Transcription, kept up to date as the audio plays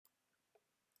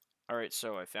Alright,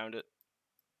 so I found it.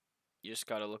 You just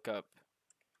gotta look up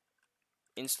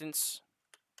instance,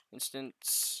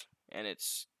 and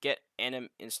it's get anim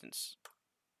instance.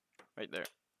 Right there.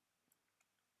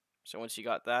 So once you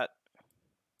got that,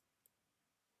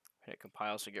 hit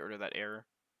compile so get rid of that error.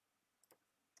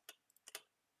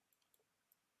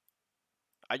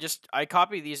 I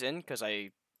copied these in because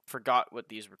I forgot what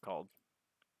these were called.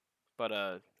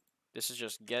 But this is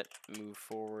just get move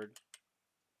forward.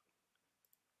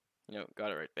 You know,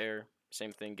 got it right there.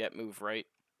 Same thing, get move right.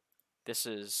 This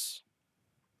is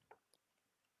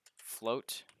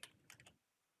float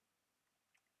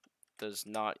does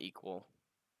not equal.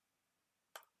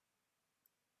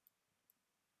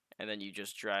 And then you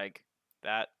just drag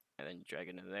that, and then you drag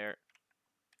it in there.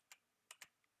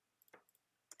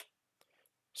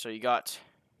 So you got,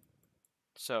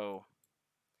 so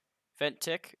vent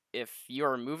tick, if you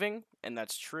are moving, and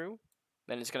that's true,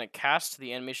 then it's going to cast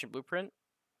the animation blueprint,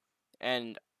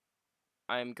 and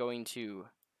I'm going to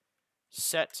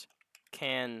set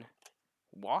can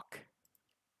walk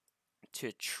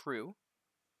to true.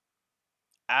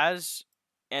 As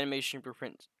animation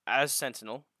blueprint, as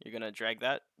sentinel, you're going to drag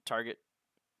that, target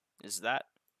is that.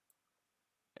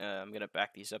 I'm going to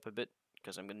back these up a bit,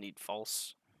 because I'm going to need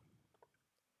false.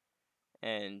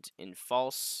 And in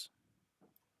false,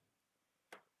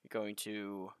 you're going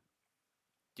to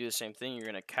do the same thing. You're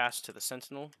going to cast to the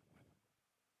sentinel,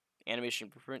 animation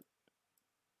blueprint.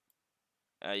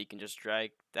 You can just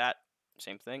drag that,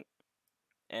 same thing,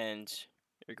 and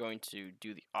you're going to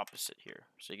do the opposite here.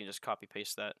 So you can just copy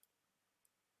paste that,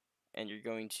 and you're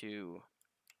going to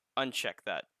uncheck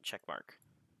that check mark.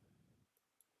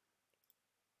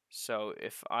 So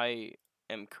if I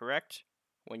am correct,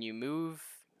 when you move,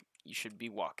 you should be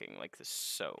walking like this,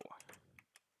 so.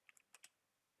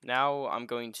 Now I'm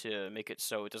going to make it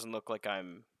so it doesn't look like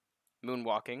I'm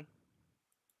moonwalking.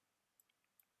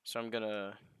 So I'm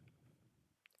gonna,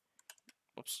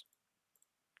 whoops,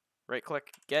 right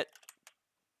click, get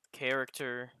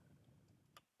character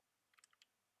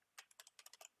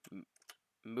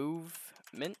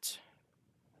movement.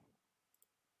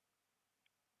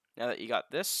 Now that you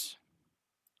got this,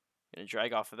 you're gonna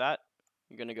drag off of that.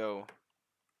 You're gonna go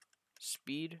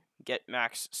speed, get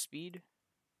max speed.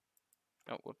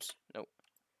 Oh, whoops, nope.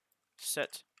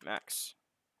 Set max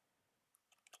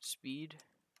speed.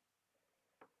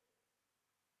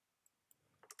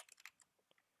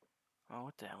 Oh,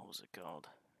 what the hell was it called?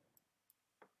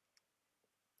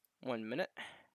 1 minute.